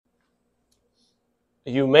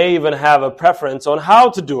You may even have a preference on how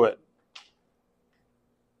to do it.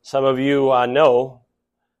 Some of you I know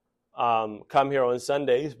come here on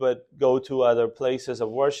Sundays, but go to other places of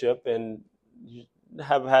worship and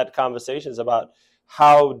have had conversations about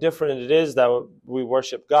how different it is that we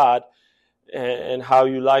worship God and how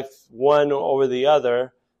you like one over the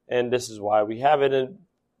other. And this is why we have it. And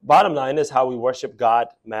bottom line is how we worship God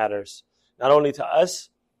matters, not only to us,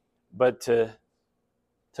 but to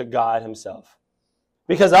God himself.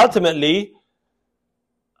 Because ultimately,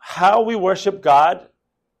 how we worship God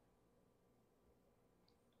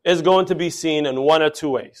is going to be seen in one or two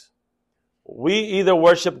ways. We either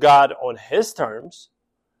worship God on his terms,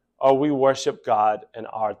 or we worship God in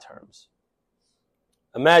our terms.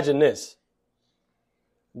 Imagine this,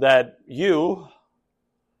 that you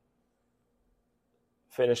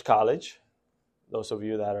finish college, those of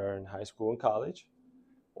you that are in high school and college,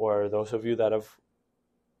 or those of you that have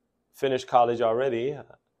finished college already,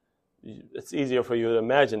 it's easier for you to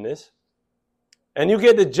imagine this, and you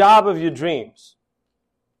get the job of your dreams.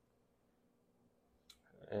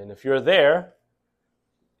 And if you're there,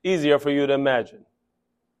 easier for you to imagine.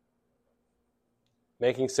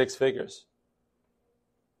 Making 6 figures.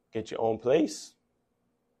 Get your own place.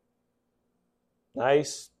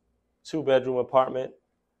 Nice 2-bedroom apartment.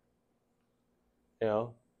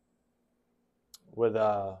 With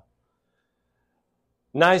a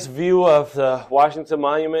nice view of the Washington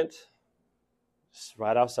Monument. Just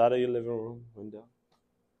right outside of your living room window.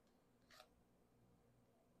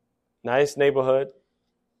 Nice neighborhood.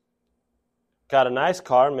 Got a nice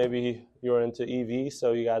car. Maybe you're into EV,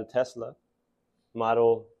 so you got a Tesla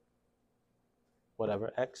Model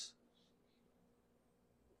whatever, X.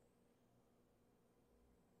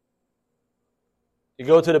 You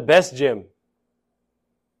go to the best gym.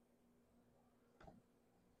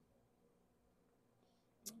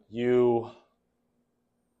 You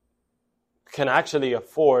can actually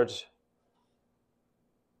afford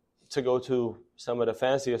to go to some of the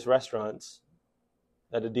fanciest restaurants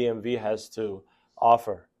that the DMV has to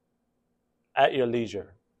offer at your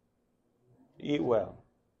leisure. Eat well.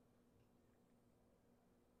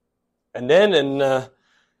 And then in the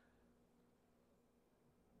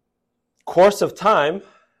course of time,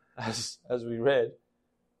 as we read,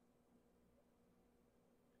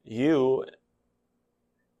 you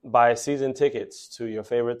buy season tickets to your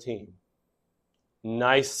favorite team.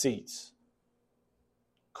 Nice seats.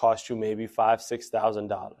 Cost you maybe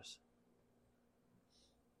 $5,000-$6,000.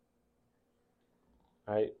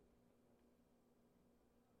 Right?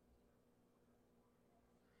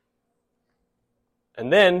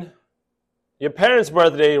 And then your parents'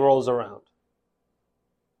 birthday rolls around.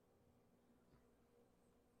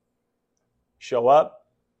 Show up.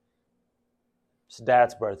 It's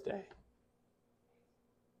dad's birthday.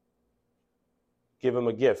 Give him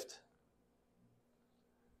a gift.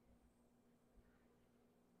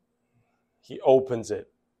 He opens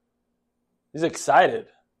it. He's excited.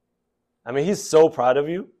 I mean, he's so proud of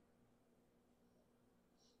you.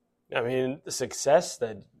 I mean, the success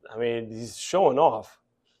he's showing off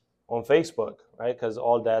on Facebook, right? Because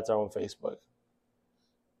all dads are on Facebook.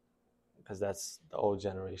 Because that's the old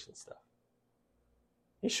generation stuff.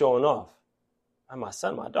 He's showing off. And my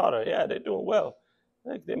son, my daughter, yeah, they're doing well.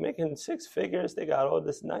 Like, they're making 6 figures. They got all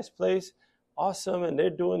this nice place. Awesome. And they're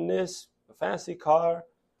doing this. A fancy car.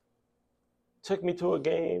 Took me to a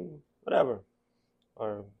game. Whatever.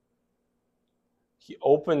 Or he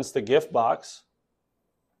opens the gift box.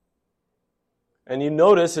 And you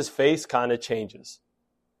notice his face kind of changes.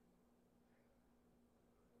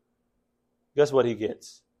 Guess what he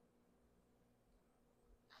gets?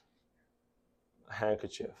 A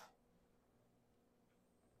handkerchief.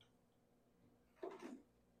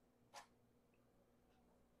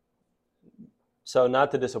 So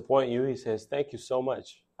not to disappoint you, he says, "Thank you so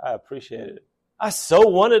much. I appreciate it. I so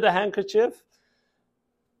wanted a handkerchief."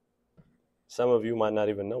 Some of you might not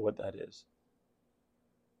even know what that is.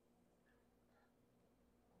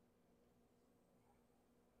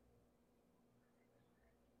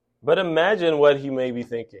 But imagine what he may be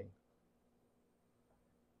thinking.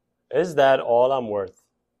 Is that all I'm worth?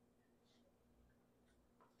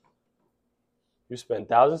 You spend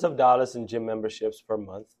thousands of dollars in gym memberships per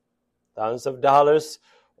month, thousands of dollars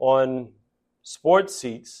on sports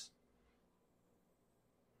seats,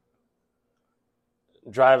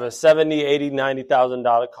 drive a $70,000, $80,000,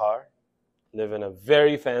 $90,000 car, live in a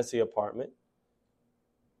very fancy apartment.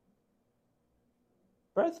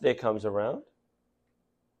 Birthday comes around.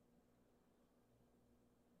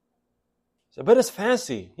 So, but it's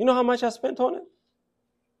fancy. You know how much I spent on it?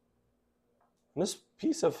 And this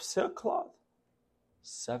piece of silk cloth,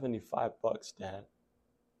 $75, Dad.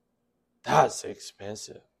 That's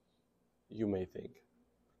expensive, you may think,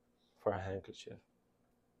 for a handkerchief.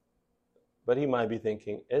 But he might be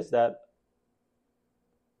thinking, is that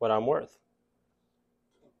what I'm worth?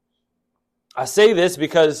 I say this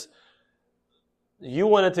because you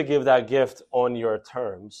wanted to give that gift on your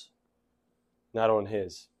terms, not on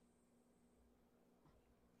his.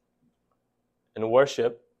 In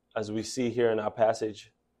worship, as we see here in our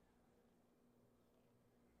passage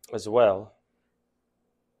as well,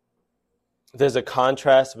 there's a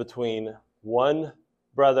contrast between one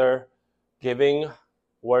brother giving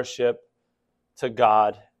worship to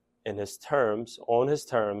God in his terms, on his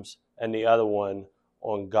terms, and the other one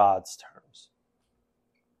on God's terms.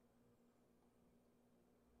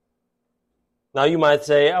 Now you might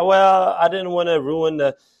say, oh, well, I didn't want to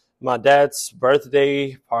ruin my dad's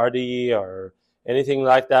birthday party or anything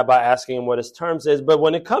like that by asking him what his terms is. But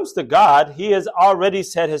when it comes to God, he has already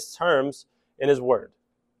set his terms in his word.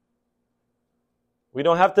 We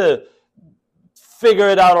don't have to figure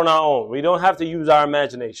it out on our own. We don't have to use our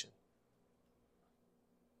imagination.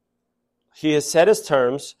 He has set his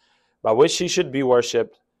terms by which he should be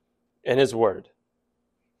worshipped in his word.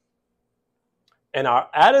 And our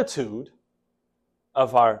attitude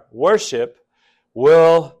of our worship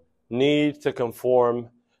will need to conform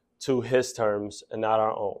to his terms and not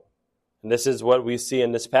our own. And this is what we see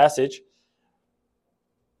in this passage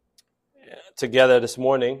together this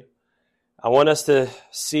morning. I want us to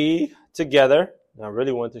see together, and I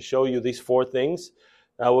really want to show you these four things.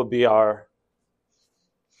 That would be our,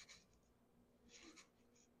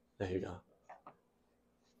 there you go.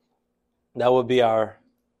 That would be our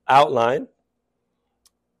outline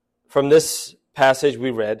from this passage we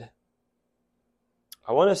read.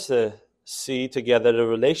 I want us to see together the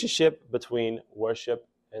relationship between worship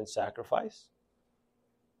and sacrifice,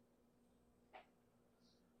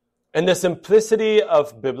 and the simplicity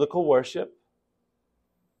of biblical worship,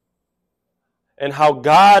 and how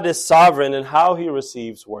God is sovereign and how he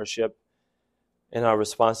receives worship, and our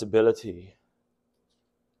responsibility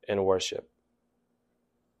in worship.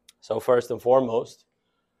 So first and foremost,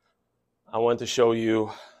 I want to show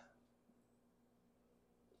you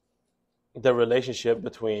the relationship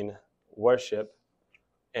between worship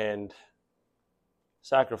and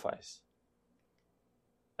sacrifice.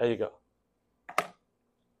 There you go.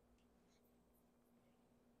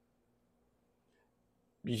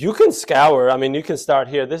 You can scour. You can start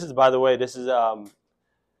here. This is, by the way, the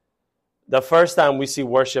first time we see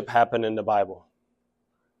worship happen in the Bible.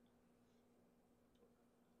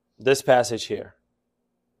 This passage here.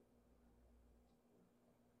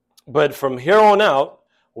 But from here on out,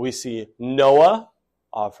 we see Noah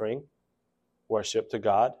offering worship to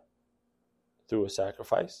God through a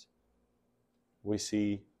sacrifice. We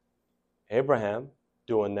see Abraham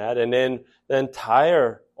doing that. And then the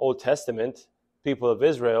entire Old Testament people of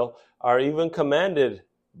Israel are even commanded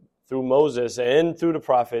through Moses and through the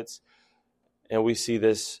prophets. And we see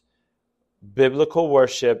this biblical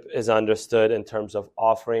worship is understood in terms of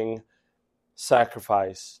offering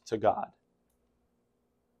sacrifice to God.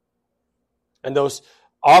 And those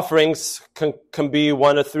offerings can be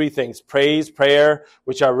one of three things: praise, prayer,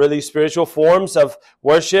 which are really spiritual forms of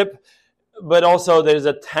worship, but also there's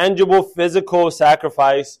a tangible physical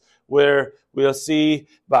sacrifice where we'll see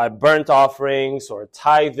by burnt offerings or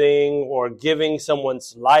tithing or giving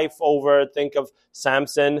someone's life over. Think of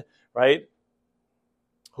Samson, right?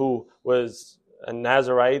 Who was a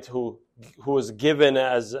Nazarite, who was given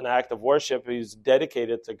as an act of worship. He's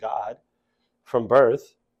dedicated to God from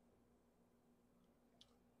birth.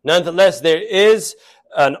 Nonetheless, there is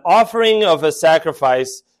an offering of a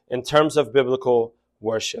sacrifice in terms of biblical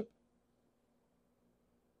worship.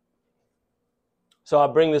 So I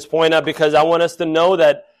bring this point up because I want us to know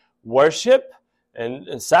that worship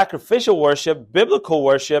and sacrificial worship, biblical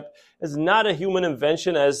worship, is not a human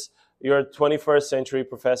invention as your 21st century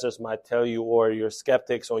professors might tell you, or your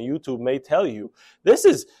skeptics on YouTube may tell you. This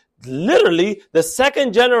is literally the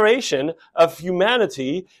second generation of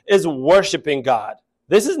humanity is worshiping God.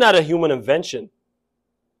 This is not a human invention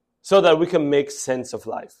so that we can make sense of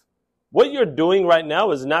life. What you're doing right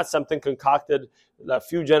now is not something concocted a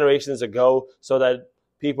few generations ago so that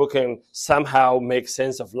people can somehow make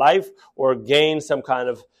sense of life or gain some kind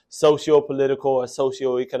of socio-political or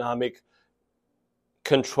socio-economic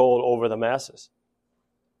control over the masses.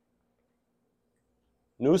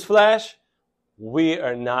 Newsflash, we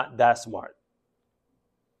are not that smart.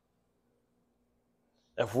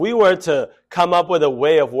 If we were to come up with a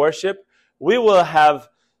way of worship, we will have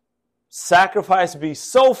sacrifice be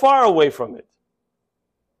so far away from it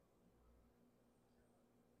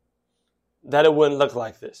that it wouldn't look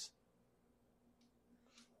like this.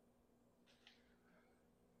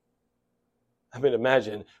 I mean,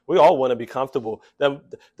 imagine, we all want to be comfortable.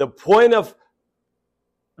 The point of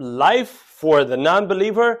life for the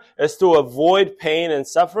non-believer is to avoid pain and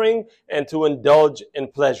suffering and to indulge in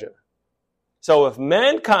pleasure. So if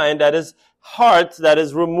mankind, that is heart, that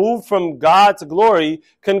is removed from God's glory,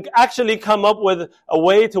 can actually come up with a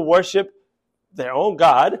way to worship their own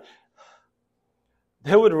God,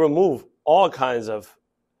 they would remove all kinds of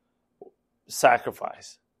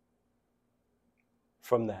sacrifice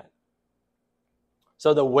from that.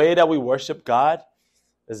 So the way that we worship God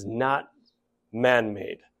is not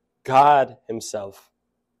man-made. God himself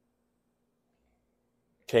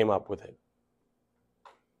came up with it.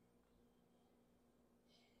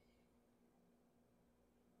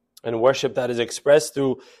 And worship that is expressed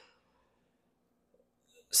through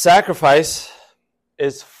sacrifice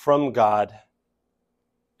is from God,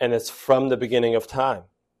 and it's from the beginning of time.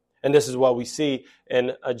 And this is what we see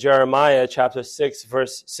in Jeremiah chapter 6,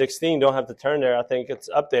 verse 16. Don't have to turn there. I think it's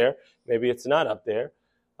up there. Maybe it's not up there.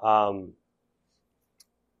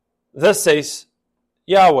 Thus says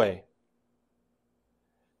Yahweh,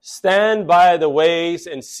 stand by the ways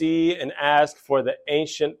and see and ask for the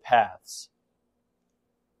ancient paths,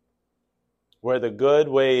 where the good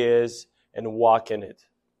way is, and walk in it.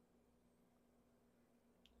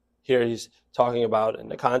 Here he's talking about, in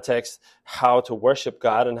the context, how to worship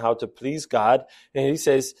God and how to please God. And he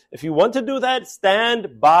says, if you want to do that,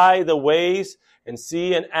 stand by the ways and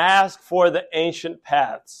see and ask for the ancient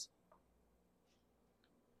paths.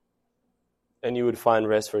 And you would find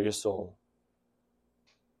rest for your soul.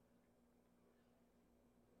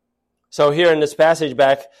 So here in this passage,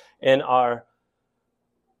 back in our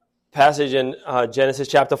passage in Genesis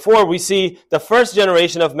chapter 4, we see the first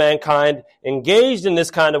generation of mankind engaged in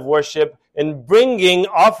this kind of worship, in bringing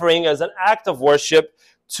offering as an act of worship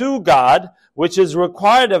to God, which is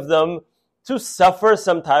required of them to suffer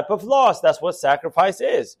some type of loss. That's what sacrifice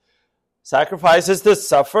is. Sacrifice is to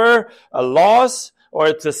suffer a loss,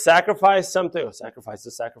 or to sacrifice something, or sacrifice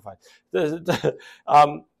to sacrifice,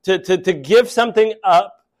 to give something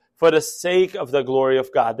up for the sake of the glory of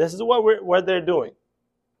God. This is what they're doing.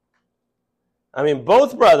 I mean,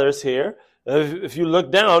 both brothers here, if you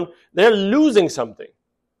look down, they're losing something.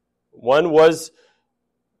 One was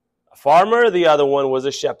a farmer, the other one was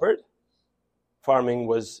a shepherd. Farming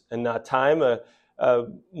was, in that time, a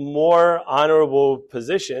more honorable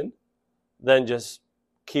position than just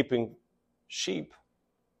keeping sheep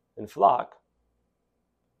and flock.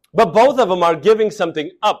 But both of them are giving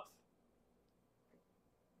something up.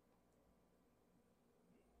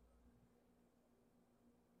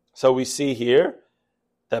 So we see here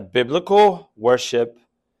that biblical worship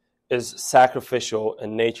is sacrificial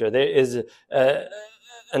in nature. There is an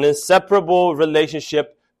inseparable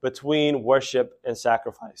relationship between worship and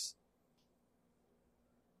sacrifice.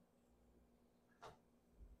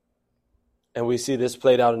 And we see this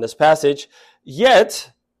played out in this passage.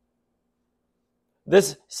 Yet,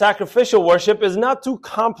 this sacrificial worship is not too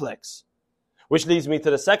complex, which leads me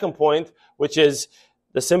to the second point, which is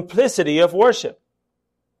the simplicity of worship.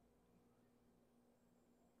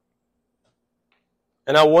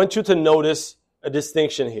 And I want you to notice a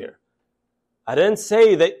distinction here. I didn't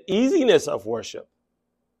say the easiness of worship.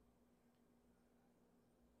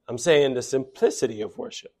 I'm saying the simplicity of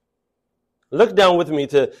worship. Look down with me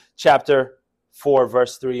to chapter 4,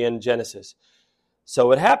 verse 3 in Genesis.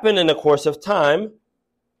 So it happened in the course of time,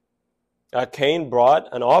 Cain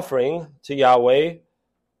brought an offering to Yahweh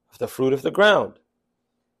of the fruit of the ground.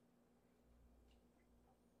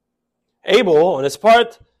 Abel, on his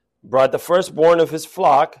part, brought the firstborn of his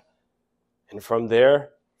flock, and from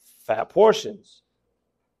there, fat portions.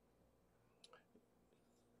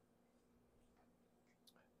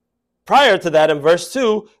 Prior to that, in verse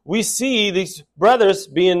 2, we see these brothers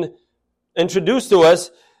being introduced to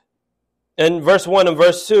us. In verse 1 and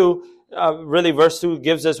verse 2, really verse 2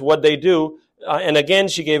 gives us what they do. And again,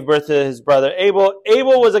 she gave birth to his brother Abel.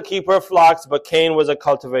 Abel was a keeper of flocks, but Cain was a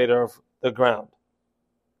cultivator of the ground.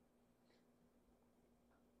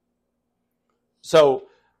 So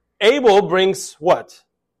Abel brings what?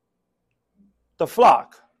 The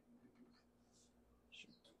flock.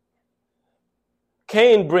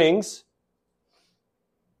 Cain brings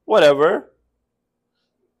whatever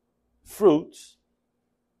fruits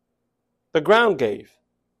the ground gave.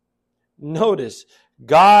 Notice,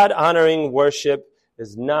 God-honoring worship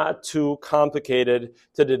is not too complicated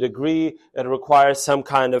to the degree that it requires some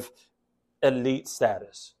kind of elite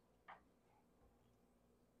status.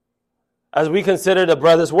 As we consider the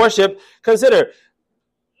brothers' worship, consider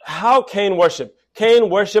how Cain worshiped. Cain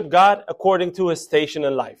worshiped God according to his station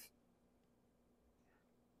in life.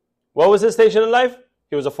 What was his station in life?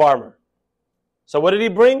 He was a farmer. So what did he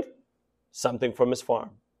bring? Something from his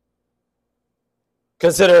farm.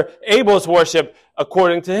 Consider Abel's worship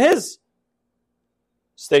according to his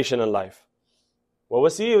station in life. What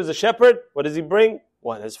was he? He was a shepherd. What does he bring?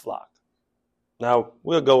 One, his flock. Now,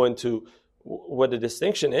 we'll go into what the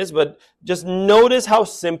distinction is, but just notice how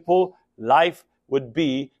simple life would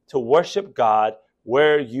be to worship God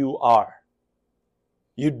where you are.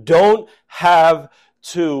 You don't have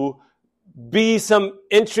to be some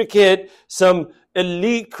intricate, some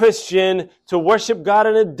elite Christian to worship God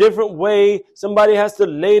in a different way. Somebody has to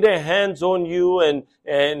lay their hands on you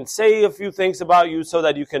and say a few things about you so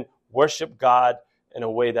that you can worship God in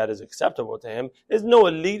a way that is acceptable to Him. There's no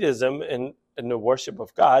elitism in the worship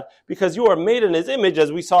of God, because you are made in His image,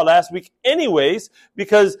 as we saw last week anyways,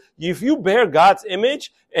 because if you bear God's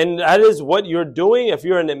image, and that is what you're doing, if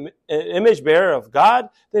you're an image bearer of God,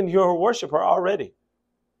 then you're a worshiper already.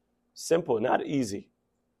 Simple, not easy.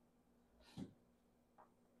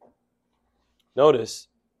 Notice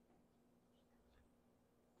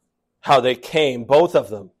how they came, both of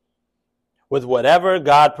them, with whatever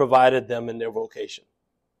God provided them in their vocation.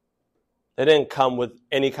 They didn't come with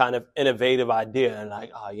any kind of innovative idea and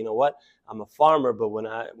like, you know what? I'm a farmer, but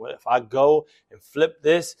if I go and flip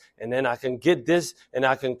this, and then I can get this, and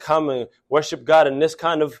I can come and worship God in this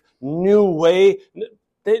kind of new way.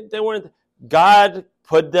 They weren't. God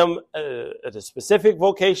put them at a specific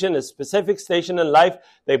vocation, a specific station in life.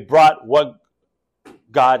 They brought what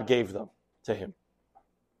God gave them to Him.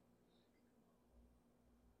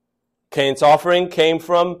 Cain's offering came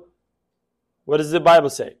from, what does the Bible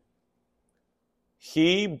say?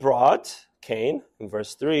 He brought, Cain, in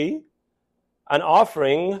verse 3, an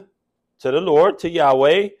offering to the Lord, to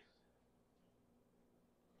Yahweh,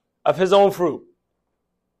 of his own fruit.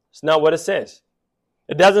 It's not what it says.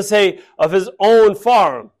 It doesn't say of his own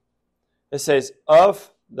farm. It says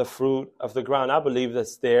of the fruit of the ground. I believe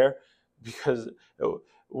that's there because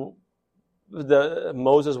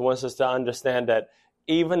Moses wants us to understand that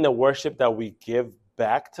even the worship that we give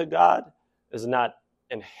back to God is not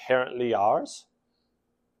inherently ours.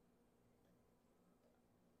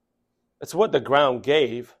 It's what the ground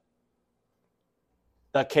gave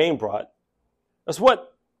that Cain brought. It's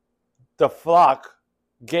what the flock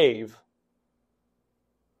gave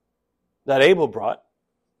that Abel brought.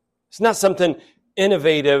 It's not something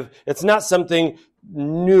innovative. It's not something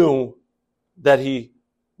new that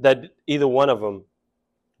either one of them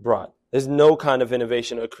brought. There's no kind of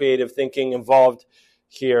innovation or creative thinking involved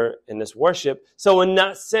here in this worship. So in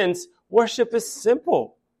that sense, worship is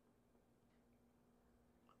simple.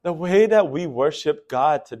 The way that we worship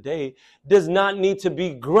God today does not need to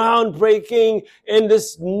be groundbreaking in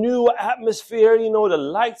this new atmosphere. You know, the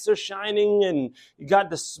lights are shining and you got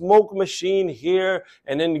the smoke machine here,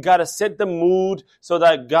 and then you got to set the mood so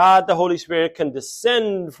that God, the Holy Spirit, can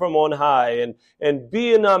descend from on high and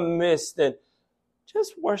be in our midst, and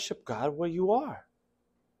just worship God where you are.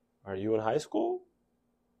 Are you in high school?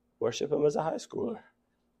 Worship Him as a high schooler.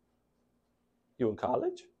 You in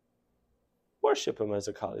college? Worship Him as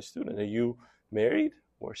a college student. Are you married?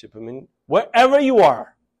 Worship Him in wherever you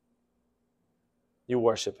are. You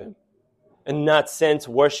worship Him. In that sense,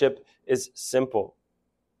 worship is simple.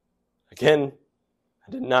 Again,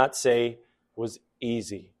 I did not say it was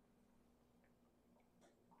easy.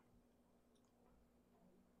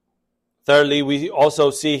 Thirdly, we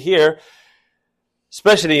also see here,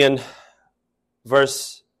 especially in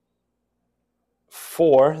verse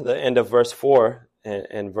 4, the end of verse 4,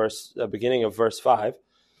 and the beginning of verse 5,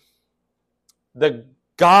 the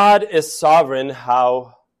God is sovereign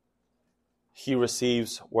how He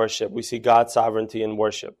receives worship. We see God's sovereignty in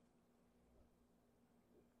worship.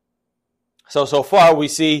 So far we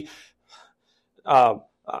see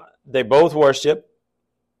they both worship,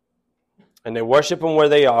 and they worship Him where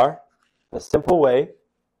they are, in a simple way,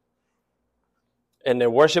 and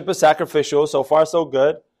their worship is sacrificial. So far so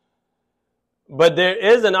good. But there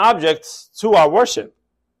is an object to our worship.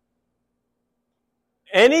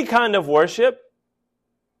 Any kind of worship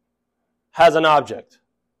has an object.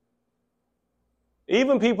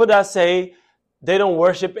 Even people that say they don't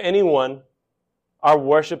worship anyone are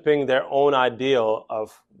worshiping their own ideal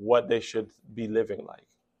of what they should be living like.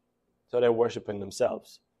 So they're worshiping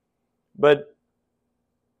themselves. But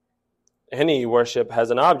any worship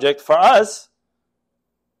has an object. For us,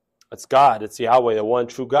 it's God. It's Yahweh, the one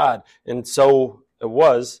true God. And so it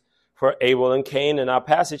was for Abel and Cain in our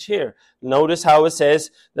passage here. Notice how it says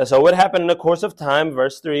that so what happened in the course of time,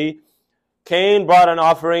 verse 3, Cain brought an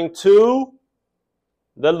offering to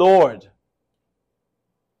the Lord.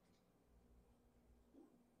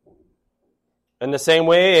 In the same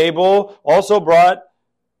way, Abel also brought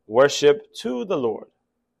worship to the Lord.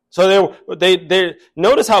 So they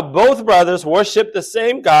notice how both brothers worship the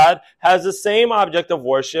same God, has the same object of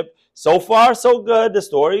worship. So far, so good. The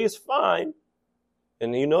story is fine.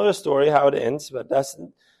 And you know the story, how it ends, but that's...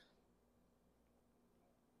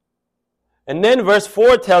 And then verse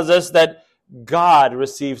 4 tells us that God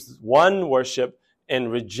receives one worship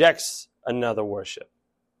and rejects another worship.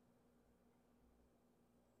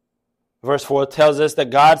 Verse 4 tells us that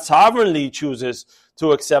God sovereignly chooses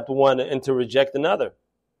to accept one and to reject another.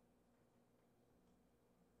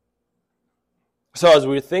 So as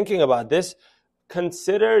we're thinking about this,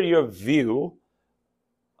 consider your view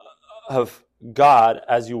of God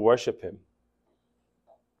as you worship Him.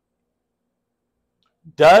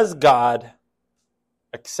 Does God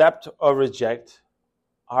accept or reject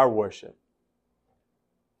our worship?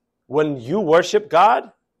 When you worship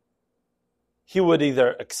God, He would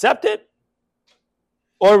either accept it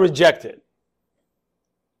or reject it.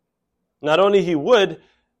 Not only He would,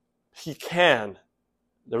 He can.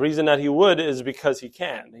 The reason that He would is because He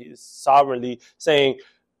can. He's sovereignly saying,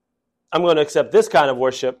 I'm going to accept this kind of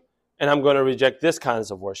worship and I'm going to reject this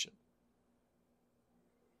kinds of worship.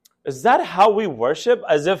 Is that how we worship?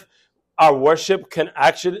 As if our worship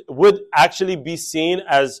would actually be seen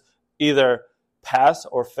as either pass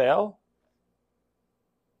or fail?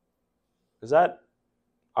 Is that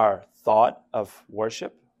our thought of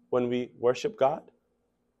worship when we worship God?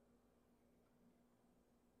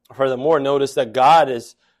 Furthermore, notice that God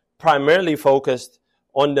is primarily focused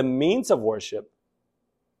on the means of worship.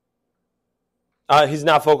 He's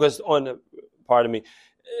not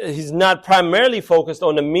primarily focused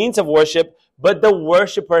on the means of worship, but the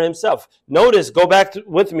worshiper himself. Notice, go back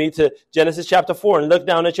with me to Genesis chapter 4 and look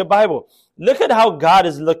down at your Bible. Look at how God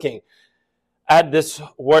is looking at this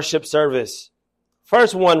worship service.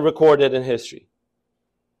 First one recorded in history.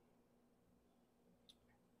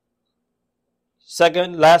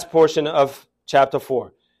 Second, last portion of chapter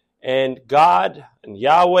 4. And God and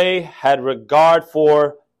Yahweh had regard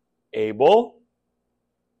for Abel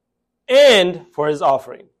and for his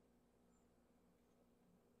offering.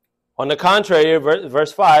 On the contrary,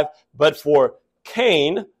 verse 5, but for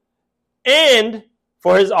Cain and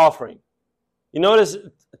for his offering. You notice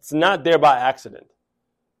it's not there by accident.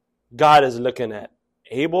 God is looking at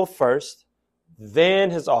Abel first, then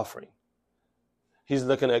his offering. He's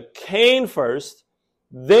looking at Cain first,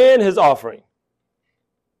 then his offering.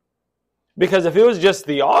 Because if it was just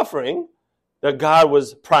the offering that God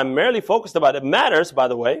was primarily focused about, it matters, by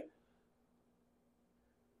the way,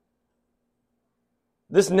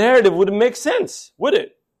 this narrative wouldn't make sense, would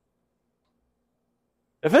it?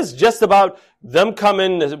 If it's just about them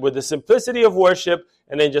coming with the simplicity of worship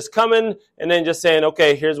and then just coming and then just saying,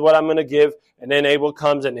 okay, here's what I'm going to give. And then Abel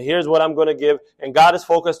comes and here's what I'm going to give. And God is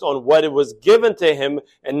focused on what it was given to him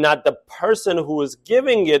and not the person who was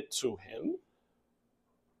giving it to him.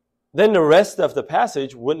 Then the rest of the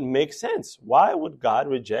passage wouldn't make sense. Why would God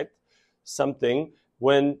reject something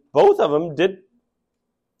when both of them did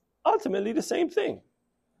ultimately the same thing?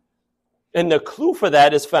 And the clue for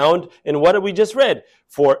that is found in what we just read.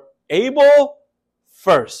 For Abel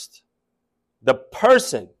first, the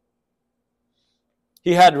person.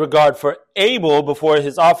 He had regard for Abel before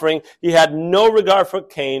his offering. He had no regard for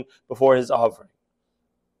Cain before his offering.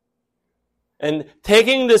 And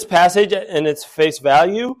taking this passage in its face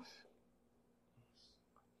value,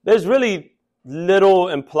 there's really little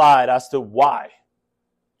implied as to why.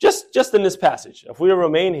 Just in this passage. If we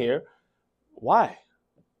remain here, why?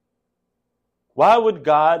 Why would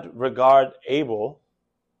God regard Abel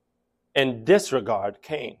and disregard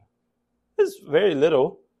Cain? There's very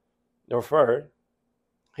little referred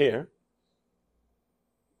here.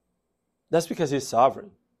 That's because he's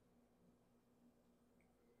sovereign.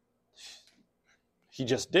 He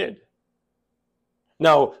just did.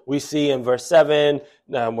 Now, we see in verse 7,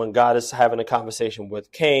 when God is having a conversation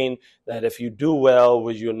with Cain, that if you do well,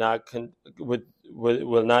 will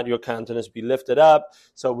not your countenance be lifted up?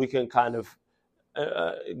 So we can kind of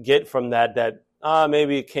get from that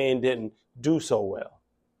maybe Cain didn't do so well.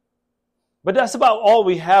 But that's about all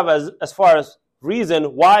we have as far as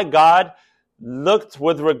reason why God looked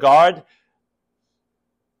with regard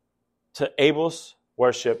to Abel's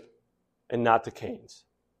worship and not to Cain's.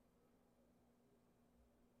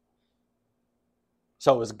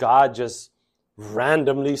 So is God just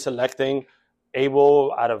randomly selecting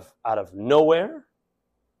Abel out of nowhere?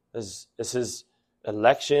 Is his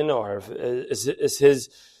election or is his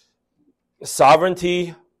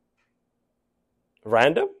sovereignty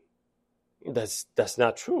random? That's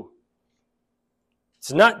not true.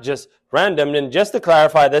 It's not just random. And just to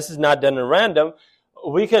clarify, this is not done at random.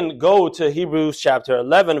 we can go to Hebrews chapter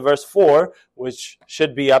 11, verse 4, which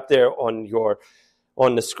should be up there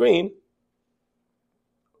on the screen.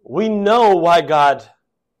 We know why God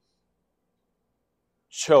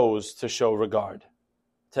chose to show regard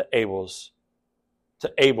to Abel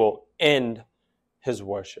in his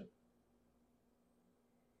worship.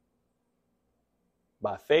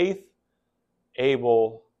 By faith,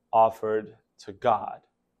 Abel offered to God.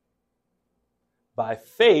 By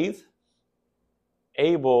faith,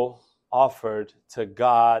 Abel offered to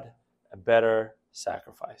God a better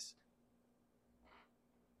sacrifice.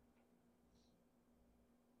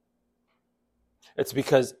 It's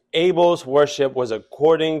because Abel's worship was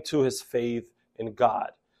according to his faith in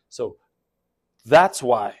God. So that's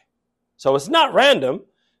why. So it's not random,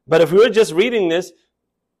 but if we were just reading this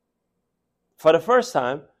for the first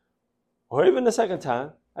time, or even the second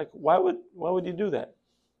time, like why would you do that?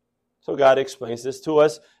 So God explains this to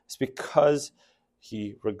us. It's because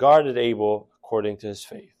he regarded Abel according to his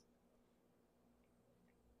faith.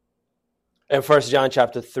 And 1 John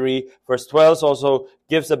chapter 3, verse 12 also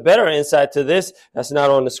gives a better insight to this. That's not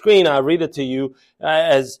on the screen. I'll read it to you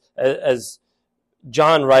as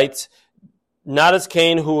John writes, not as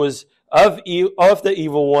Cain, who was of the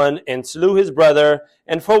evil one and slew his brother.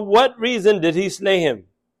 And for what reason did he slay him?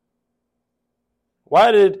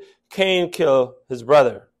 Why did Cain kill his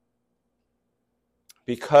brother?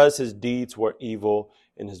 Because his deeds were evil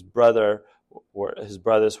and his brothers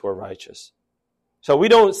were righteous. So we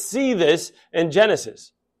don't see this in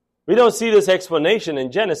Genesis. We don't see this explanation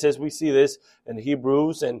in Genesis. We see this in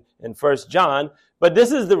Hebrews and in 1 John. But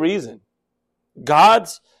this is the reason.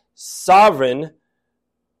 God's sovereign,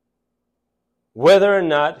 whether or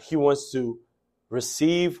not he wants to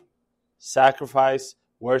receive sacrifice,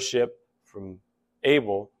 worship from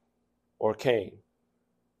Abel or Cain.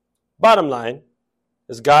 Bottom line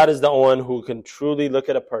is God is the one who can truly look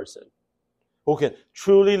at a person, who can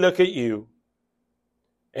truly look at you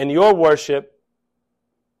and your worship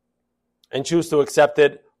and choose to accept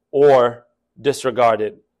it or disregard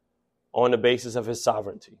it on the basis of his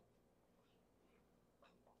sovereignty.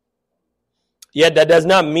 Yet that does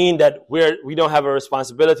not mean that we don't have a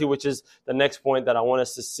responsibility, which is the next point that I want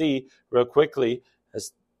us to see real quickly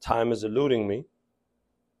as time is eluding me.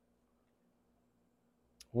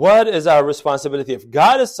 What is our responsibility? If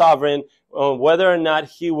God is sovereign on whether or not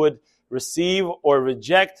he would receive or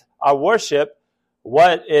reject our worship,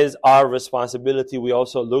 what is our responsibility? We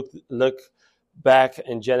also look back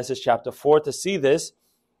in Genesis chapter 4 to see this.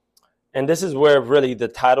 And this is where really the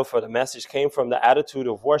title for the message came from, the attitude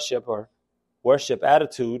of worship or worship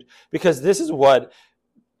attitude, because this is what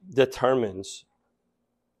determines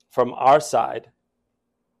from our side.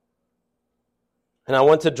 And I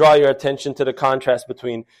want to draw your attention to the contrast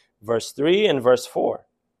between verse 3 and verse 4.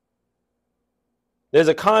 There's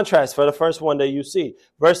a contrast for the first one that you see.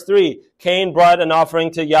 Verse 3, Cain brought an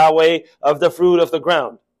offering to Yahweh of the fruit of the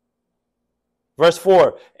ground. Verse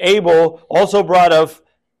 4, Abel also brought of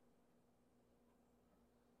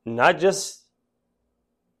not just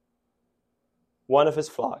one of his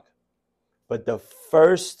flock, but the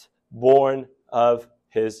firstborn of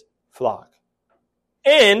his flock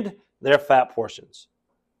and their fat portions.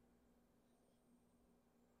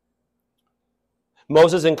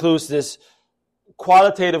 Moses includes this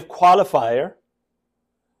qualitative qualifier.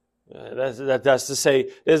 That's to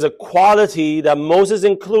say, there's a quality that Moses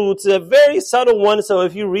includes, a very subtle one, so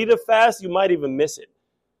if you read it fast, you might even miss it.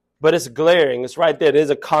 But it's glaring. It's right there. There's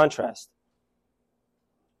a contrast.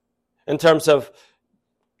 In terms of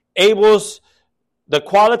Abel's, the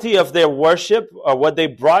quality of their worship, or what they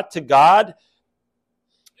brought to God,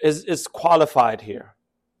 is qualified here.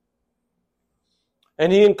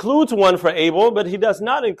 And he includes one for Abel, but he does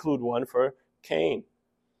not include one for Cain.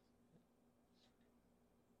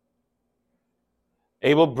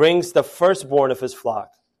 Abel brings the firstborn of his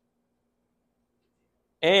flock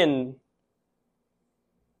and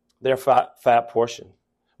their fat portion.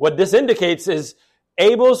 What this indicates is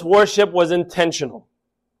Abel's worship was intentional.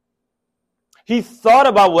 He thought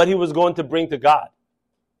about what he was going to bring to God.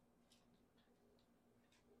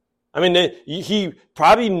 I mean, he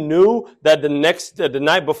probably knew that the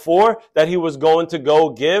night before that he was going to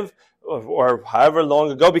go give, or however long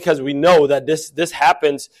ago, because we know that this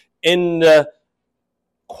happens in the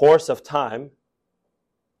course of time.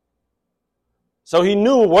 So he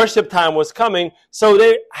knew worship time was coming, so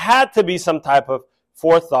there had to be some type of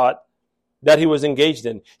forethought that he was engaged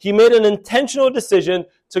in. He made an intentional decision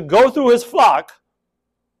to go through his flock,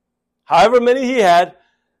 however many he had,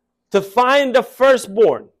 to find the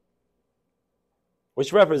firstborn,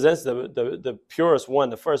 which represents the purest one.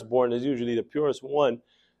 The firstborn is usually the purest one.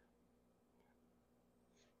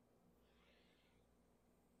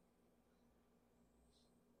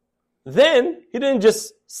 Then he didn't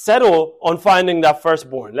just settle on finding that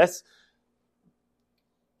firstborn. Let's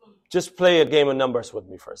just play a game of numbers with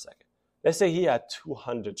me for a second. Let's say he had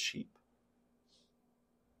 200 sheep.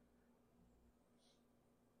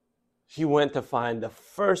 He went to find the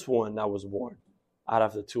first one that was born out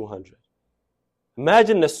of the 200.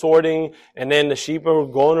 Imagine the sorting, and then the sheep are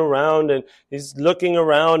going around, and he's looking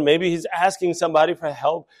around. Maybe he's asking somebody for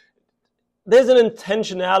help. There's an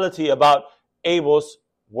intentionality about Abel's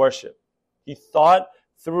worship. He thought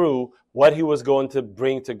through what he was going to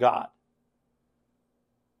bring to God.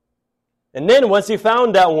 And then once he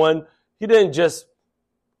found that one, he didn't just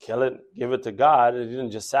kill it, give it to God. He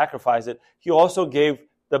didn't just sacrifice it. He also gave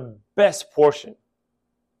the best portion,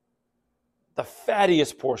 the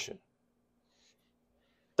fattiest portion.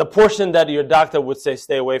 The portion that your doctor would say,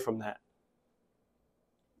 stay away from that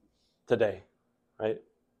today, right?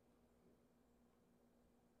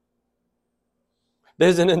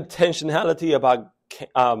 There's an intentionality about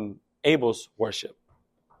Abel's worship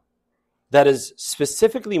that is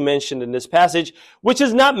specifically mentioned in this passage, which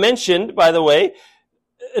is not mentioned, by the way,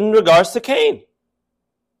 in regards to Cain.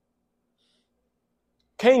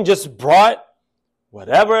 Cain just brought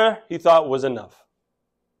whatever he thought was enough.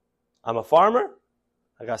 I'm a farmer.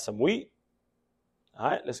 I got some wheat.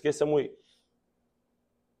 All right, let's get some wheat.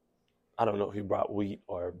 I don't know if he brought wheat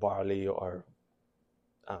or barley or,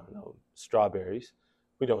 I don't know, strawberries.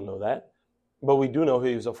 We don't know that. But we do know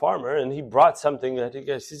he was a farmer, and he brought something that he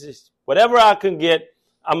says, whatever I can get,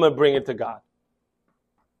 I'm going to bring it to God.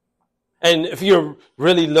 And if you're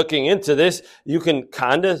really looking into this, you can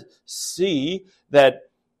kind of see that,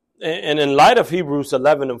 and in light of Hebrews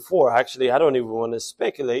 11 and 4, actually, I don't even want to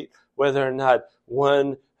speculate whether or not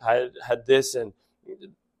one had this.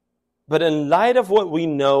 But in light of what we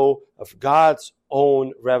know of God's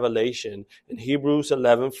own revelation in Hebrews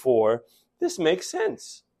 11:4, this makes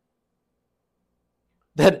sense.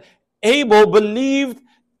 That Abel believed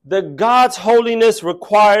that God's holiness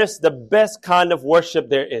requires the best kind of worship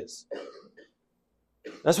there is.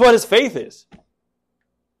 That's what his faith is.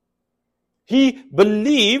 He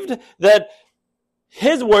believed that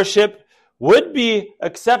his worship would be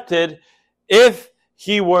accepted if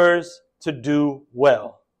he was to do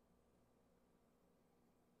well.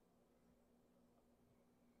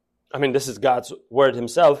 I mean, this is God's word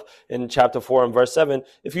himself in chapter 4 and verse 7.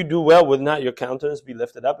 If you do well, would not your countenance be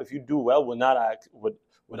lifted up? If you do well, would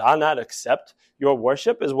I not accept your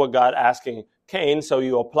worship? Is what God asking Cain. So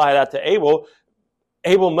you apply that to Abel.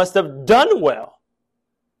 Abel must have done well.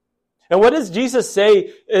 And what does Jesus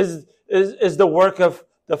say is the work of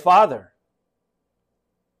the Father?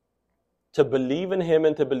 To believe in him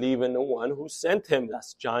and to believe in the one who sent him.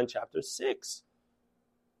 That's John chapter 6.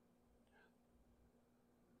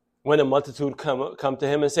 When a multitude come to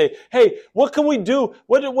him and say, hey, what can we do?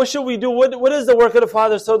 What should we do? What is the work of the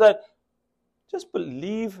Father? So that just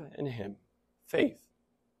believe in him. Faith.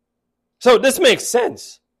 So this makes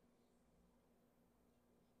sense.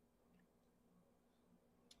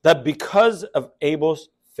 That because of Abel's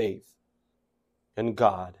faith in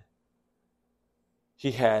God,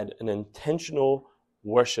 he had an intentional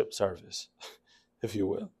worship service, if you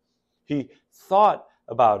will. He thought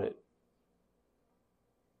about it.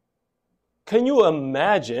 Can you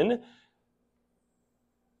imagine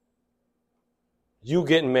you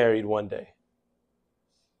getting married one day?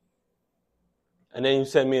 And then you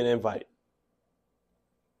send me an invite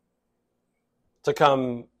to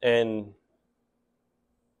come and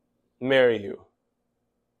marry you.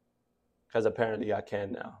 Because apparently I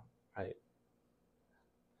can now, right?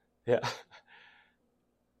 Yeah.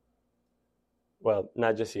 Well,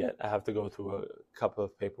 not just yet. I have to go through a couple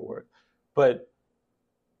of paperwork.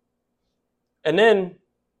 And then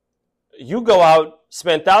you go out,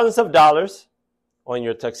 spend thousands of dollars on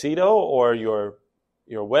your tuxedo or your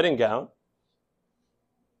wedding gown.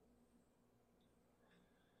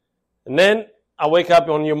 And then I wake up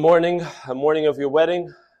on the morning of your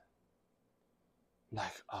wedding.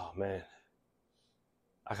 Like, oh man,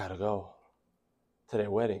 I gotta go to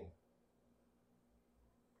their wedding.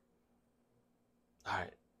 All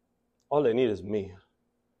right. All they need is me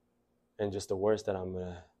and just the words that I'm going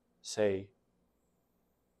to say.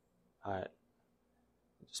 All right.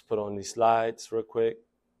 Just put on these slides real quick.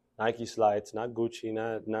 Nike slides, not Gucci,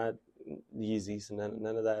 not Yeezys,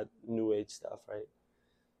 none of that new age stuff, right?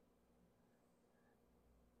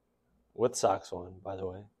 With socks on, by the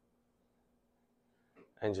way.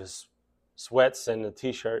 And just sweats and a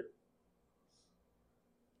t-shirt.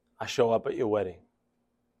 I show up at your wedding.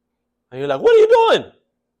 And you're like, what are you doing?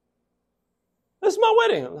 This is my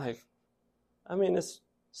wedding. I'm like, I mean, it's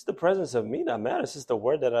the presence of me that matters. It's the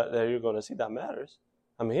word that you're going to see that matters.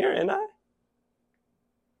 I'm here, ain't I?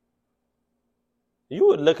 You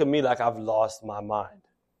would look at me like I've lost my mind.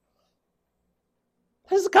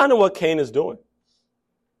 This is kind of what Cain is doing.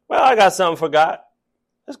 Well, I got something for God.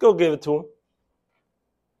 Let's go give it to him.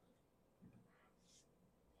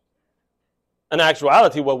 In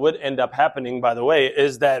actuality, what would end up happening, by the way,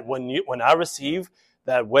 is that when I receive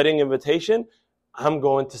that wedding invitation, I'm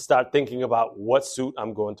going to start thinking about what suit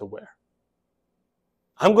I'm going to wear.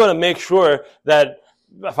 I'm going to make sure that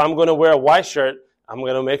if I'm going to wear a white shirt, I'm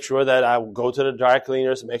going to make sure that I go to the dry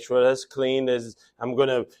cleaners, make sure that's clean. I'm going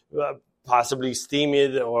to possibly steam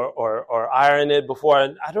it or iron it before.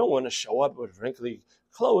 I don't want to show up with wrinkly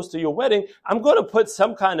close to your wedding. I'm going to put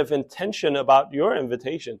some kind of intention about your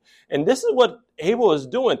invitation. And this is what Abel is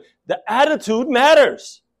doing. The attitude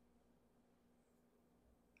matters.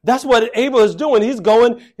 That's what Abel is doing. He's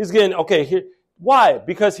getting, okay, here. Why?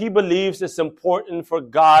 Because he believes it's important for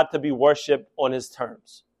God to be worshiped on his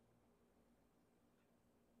terms.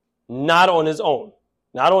 Not on his own.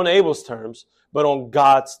 Not on Abel's terms, but on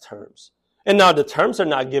God's terms. And now the terms are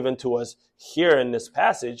not given to us here in this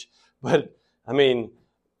passage, but I mean,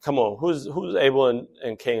 come on, who's Abel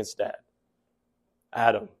and Cain's dad?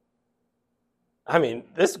 Adam. I mean,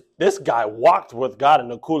 this guy walked with God in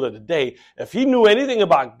the cool of the day. If he knew anything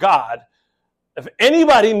about God, if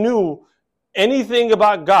anybody knew anything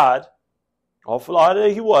about God, how flawed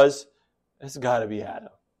he was, it's got to be Adam.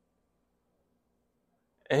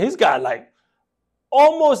 And he's got like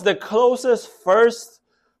almost the closest first-hand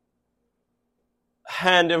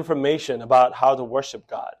information about how to worship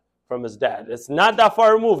God from his dad. It's not that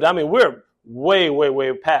far removed. I mean, we're way, way,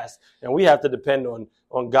 way past, and we have to depend on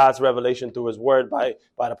God's revelation through his word by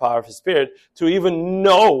the power of his spirit to even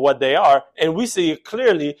know what they are. And we see it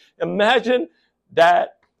clearly. Imagine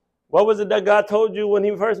that. What was it that God told you when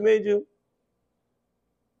he first made you?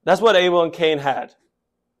 That's what Abel and Cain had.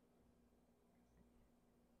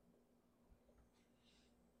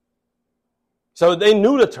 So they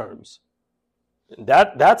knew the terms.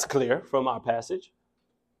 That's clear from our passage.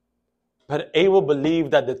 But Abel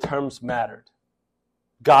believed that the terms mattered.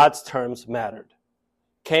 God's terms mattered.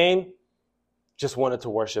 Cain just wanted to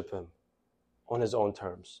worship him on his own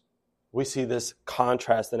terms. We see this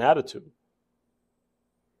contrast in attitude.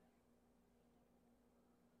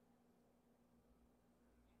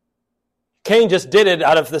 Cain just did it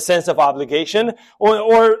out of the sense of obligation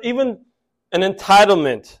or even an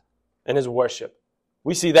entitlement in his worship.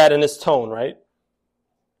 We see that in his tone, right?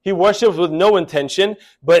 He worships with no intention,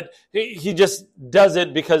 but he just does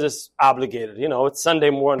it because it's obligated. You know, it's Sunday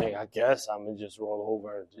morning. I guess I'm going to just roll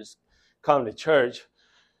over and just come to church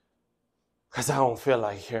because I don't feel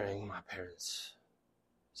like hearing my parents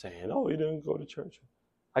saying, oh, you didn't go to church.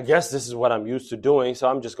 I guess this is what I'm used to doing, so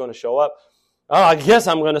I'm just going to show up. Oh, I guess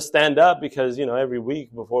I'm going to stand up because, you know, every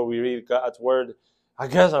week before we read God's word, I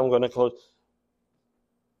guess I'm going to close.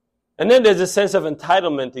 And then there's a sense of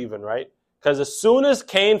entitlement even, right? Because as soon as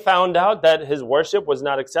Cain found out that his worship was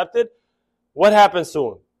not accepted, what happens to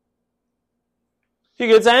him? He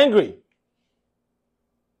gets angry.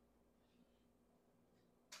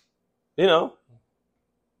 You know,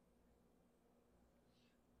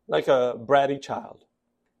 like a bratty child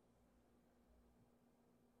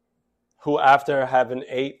who, after having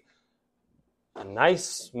ate a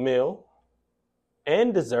nice meal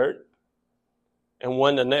and dessert and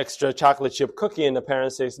won an extra chocolate chip cookie, and the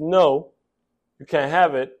parent says, no, you can't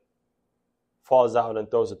have it, falls out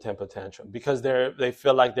and throws a temper tantrum because they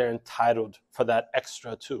feel like they're entitled for that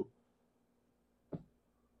extra too.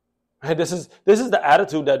 Right? This is the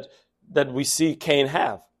attitude that we see Cain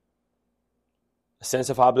have. A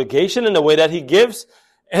sense of obligation in the way that he gives,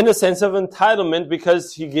 and a sense of entitlement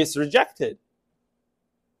because he gets rejected.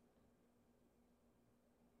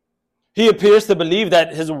 He appears to believe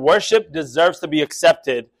that his worship deserves to be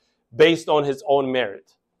accepted based on his own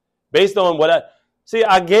merit. Based on what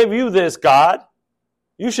I gave you this, God.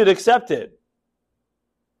 You should accept it.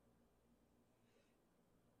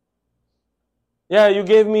 Yeah, you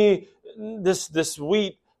gave me this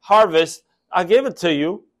wheat harvest. I gave it to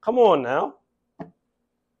you. Come on now.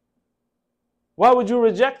 Why would you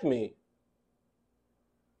reject me?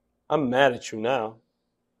 I'm mad at you now.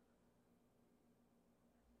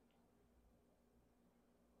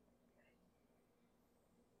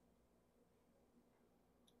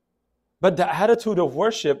 But the attitude of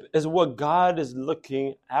worship is what God is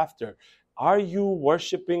looking after. Are you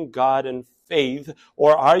worshiping God in faith,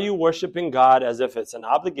 or are you worshiping God as if it's an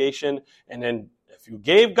obligation, and then if you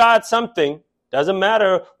gave God something, doesn't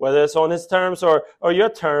matter whether it's on his terms or your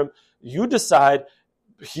term, you decide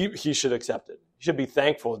he should accept it. You should be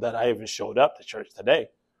thankful that I even showed up to church today.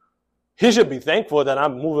 He should be thankful that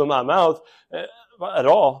I'm moving my mouth at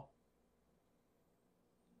all.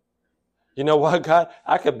 You know what, God?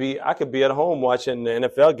 I could be at home watching the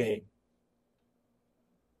NFL game.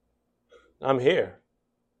 I'm here.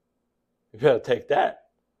 You better take that.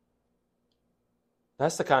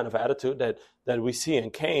 That's the kind of attitude that we see in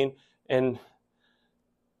Cain. And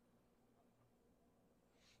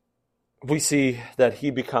we see that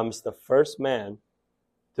he becomes the first man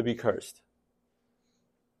to be cursed.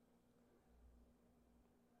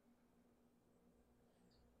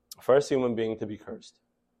 First human being to be cursed.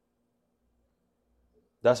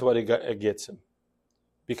 That's what it gets him.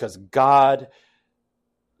 Because God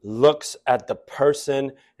looks at the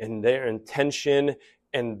person and their intention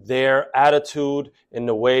and their attitude in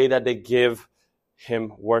the way that they give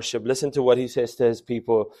him worship. Listen to what he says to his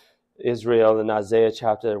people, Israel, in Isaiah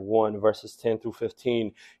chapter 1, verses 10 through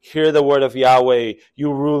 15. Hear the word of Yahweh,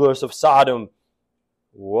 you rulers of Sodom.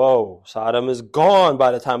 Whoa, Sodom is gone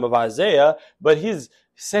by the time of Isaiah, but he's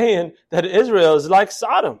saying that Israel is like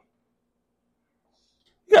Sodom.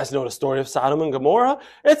 You guys know the story of Sodom and Gomorrah.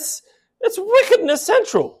 It's wickedness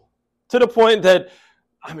central, to the point that,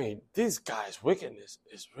 these guys' wickedness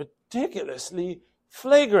is ridiculously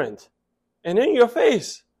flagrant and in your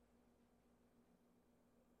face.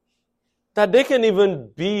 That they can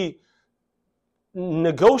even be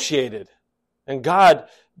negotiated. And God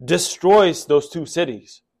destroys those two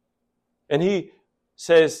cities. And he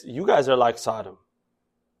says, you guys are like Sodom.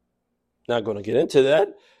 Not going to get into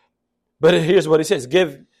that. But here's what he says.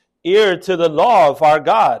 Give ear to the law of our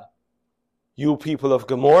God, you people of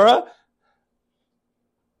Gomorrah.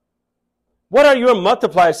 What are your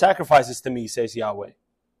multiplied sacrifices to me, says Yahweh?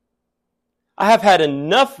 I have had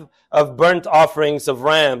enough of burnt offerings of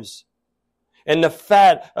rams and the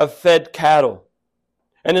fat of fed cattle.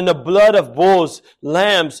 And in the blood of bulls,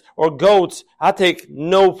 lambs, or goats, I take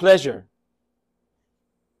no pleasure.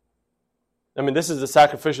 This is the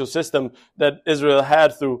sacrificial system that Israel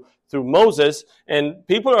had through Moses, and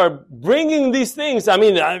people are bringing these things.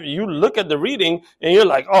 You look at the reading, and you're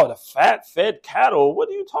like, oh, the fat-fed cattle, what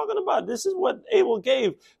are you talking about? This is what Abel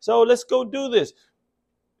gave, so let's go do this.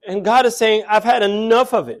 And God is saying, I've had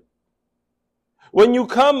enough of it. When you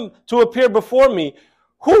come to appear before me,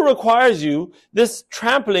 who requires you this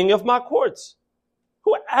trampling of my courts?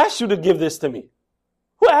 Who asked you to give this to me?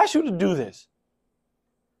 Who asked you to do this?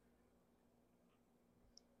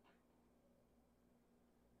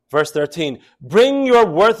 Verse 13, bring your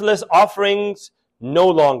worthless offerings no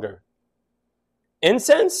longer.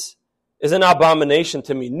 Incense is an abomination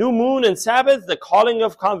to me. New moon and Sabbath, the calling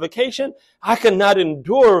of convocation, I cannot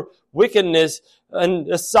endure wickedness and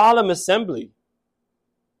a solemn assembly.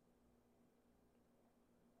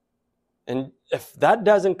 And if that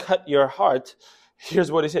doesn't cut your heart,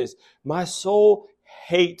 here's what it says. My soul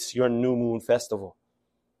hates your new moon festival.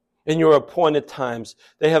 In your appointed times,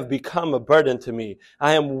 they have become a burden to me.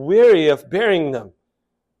 I am weary of bearing them.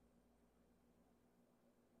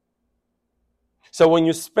 So when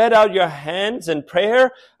you spread out your hands in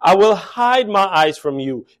prayer, I will hide my eyes from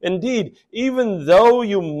you. Indeed, even though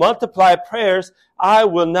you multiply prayers, I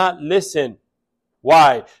will not listen.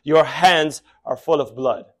 Why? Your hands are full of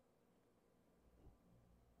blood.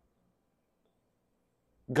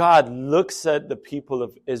 God looks at the people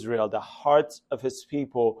of Israel, the hearts of his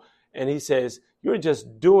people, and he says, you're just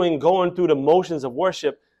going through the motions of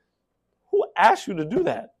worship. Who asked you to do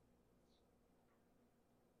that?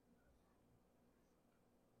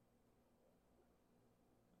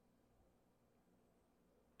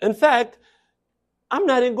 In fact, I'm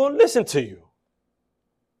not even going to listen to you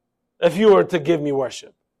if you were to give me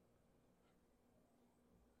worship.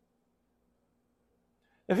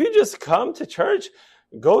 If you just come to church,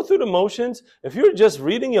 go through the motions, if you're just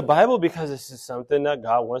reading your Bible because this is something that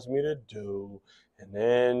God wants me to do, and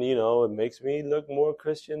then, it makes me look more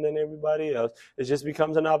Christian than everybody else, it just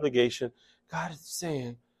becomes an obligation. God is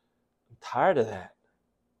saying, I'm tired of that.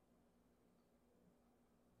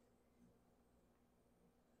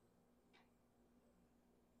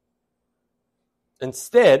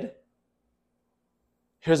 Instead,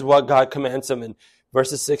 here's what God commands them in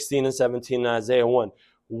verses 16 and 17 in Isaiah 1.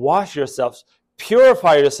 Wash yourselves,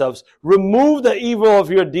 purify yourselves, remove the evil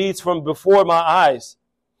of your deeds from before my eyes.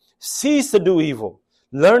 Cease to do evil,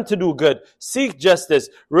 learn to do good, seek justice,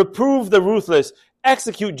 reprove the ruthless,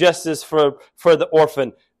 execute justice for the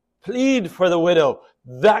orphan, plead for the widow.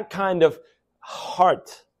 That kind of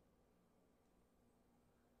heart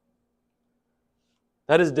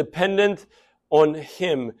that is dependent on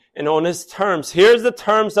him and on his terms. Here's the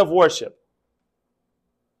terms of worship.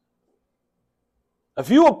 If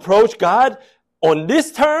you approach God on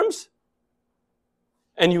these terms,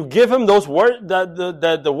 and you give him those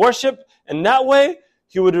the worship in that way,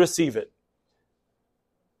 he would receive it.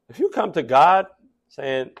 If you come to God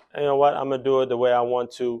saying, you know what, I'm going to do it the way I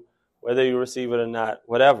want to, whether you receive it or not,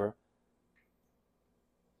 whatever,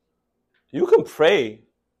 you can pray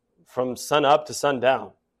from sun up to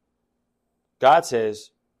sundown. God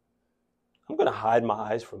says, I'm going to hide my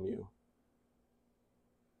eyes from you.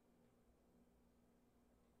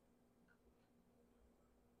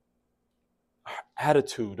 Our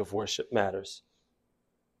attitude of worship matters.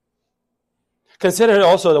 Consider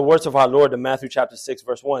also the words of our Lord in Matthew chapter 6,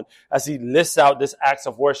 verse 1, as he lists out this acts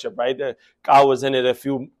of worship, right? God was in it a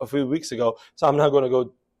few weeks ago, so I'm not going to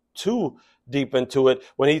go too deep into it.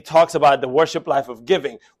 When he talks about the worship life of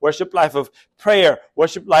giving, worship life of prayer,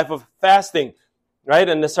 worship life of fasting, right?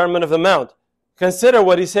 And the Sermon of the Mount. Consider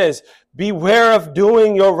what he says. Beware of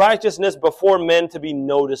doing your righteousness before men to be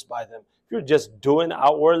noticed by them. If you're just doing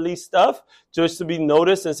outwardly stuff just to be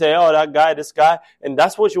noticed and say, oh, that guy, this guy, and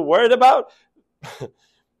that's what you're worried about,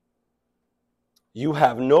 you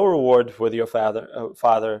have no reward with your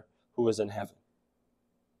Father who is in heaven.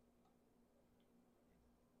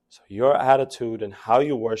 So your attitude and how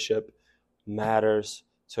you worship matters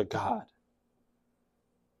to God.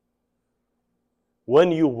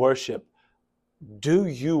 When you worship, do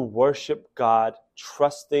you worship God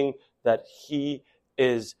trusting that He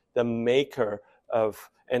is the maker of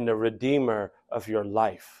and the redeemer of your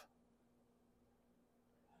life?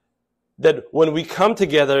 That when we come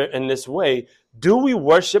together in this way, do we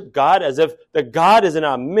worship God as if the God is in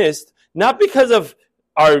our midst, not because of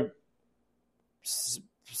our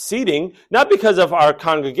seating, not because of our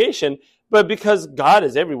congregation, but because God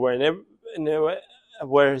is everywhere and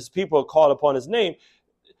where His people call upon His name?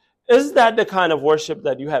 Is that the kind of worship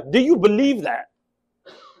that you have? Do you believe that?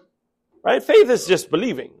 Right? Faith is just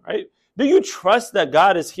believing, right? Do you trust that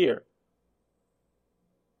God is here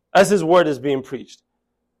as His word is being preached?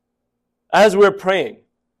 As we're praying?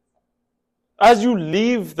 As you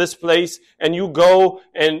leave this place and you go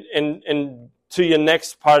and to your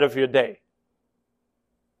next part of your day?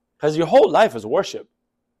 Because your whole life is worship.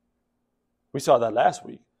 We saw that last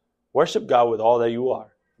week. Worship God with all that you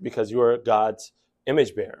are because you are God's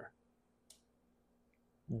image bearer.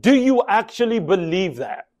 Do you actually believe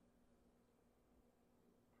that?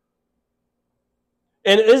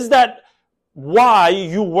 And is that why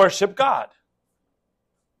you worship God?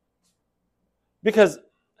 Because,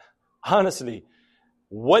 honestly,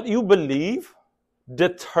 what you believe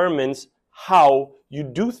determines how you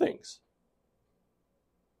do things.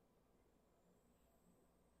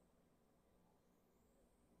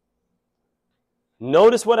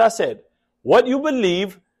 Notice what I said. What you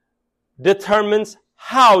believe determines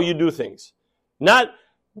how you do things. Not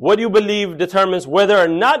what you believe determines whether or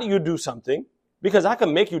not you do something, because I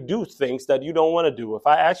can make you do things that you don't want to do. If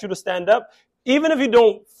I ask you to stand up, even if you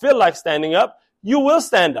don't feel like standing up, you will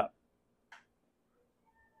stand up.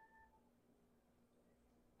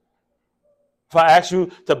 If I ask you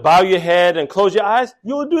to bow your head and close your eyes,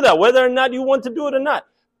 you will do that, whether or not you want to do it or not.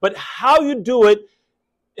 But how you do it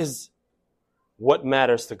is what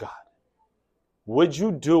matters to God. Would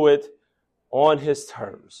you do it on His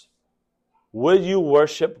terms? Would you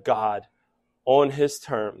worship God on His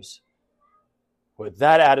terms? With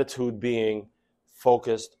that attitude being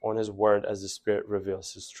focused on His word as the Spirit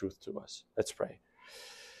reveals His truth to us. Let's pray.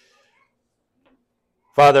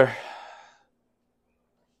 Father,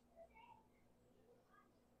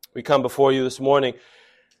 we come before you this morning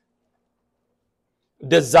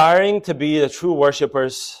desiring to be the true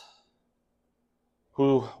worshipers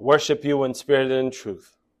who worship you in spirit and in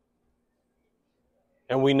truth.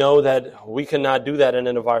 And we know that we cannot do that in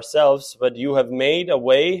and of ourselves, but you have made a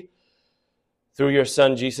way through your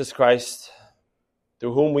Son, Jesus Christ,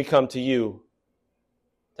 through whom we come to you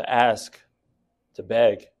to ask, to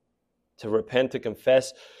beg, to repent, to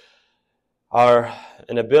confess our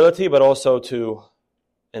inability, but also to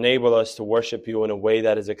enable us to worship you in a way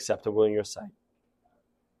that is acceptable in your sight.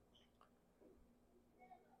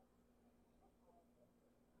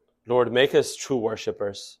 Lord, make us true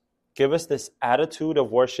worshipers. Give us this attitude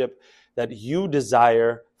of worship that you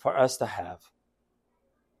desire for us to have.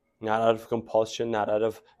 Not out of compulsion, not out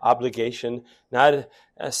of obligation, not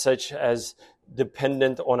as such as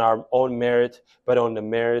dependent on our own merit, but on the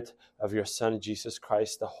merit of your Son, Jesus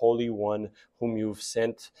Christ, the Holy One, whom you've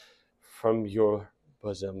sent from your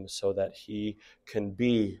bosom so that He can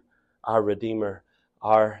be our Redeemer,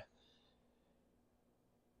 our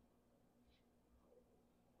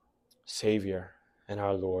Savior, and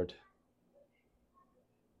our Lord.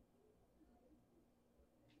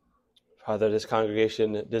 Father, this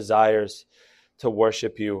congregation desires to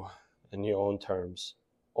worship you in your own terms.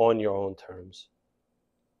 on your own terms.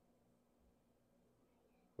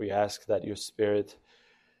 We ask that your Spirit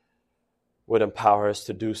would empower us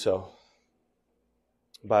to do so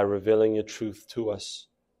by revealing your truth to us,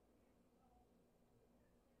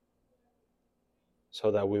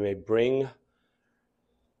 so that we may bring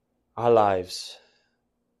our lives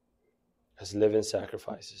as living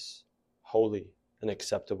sacrifices, holy and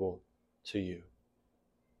acceptable to you.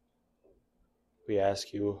 We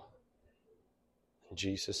ask you in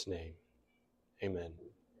Jesus' name. Amen.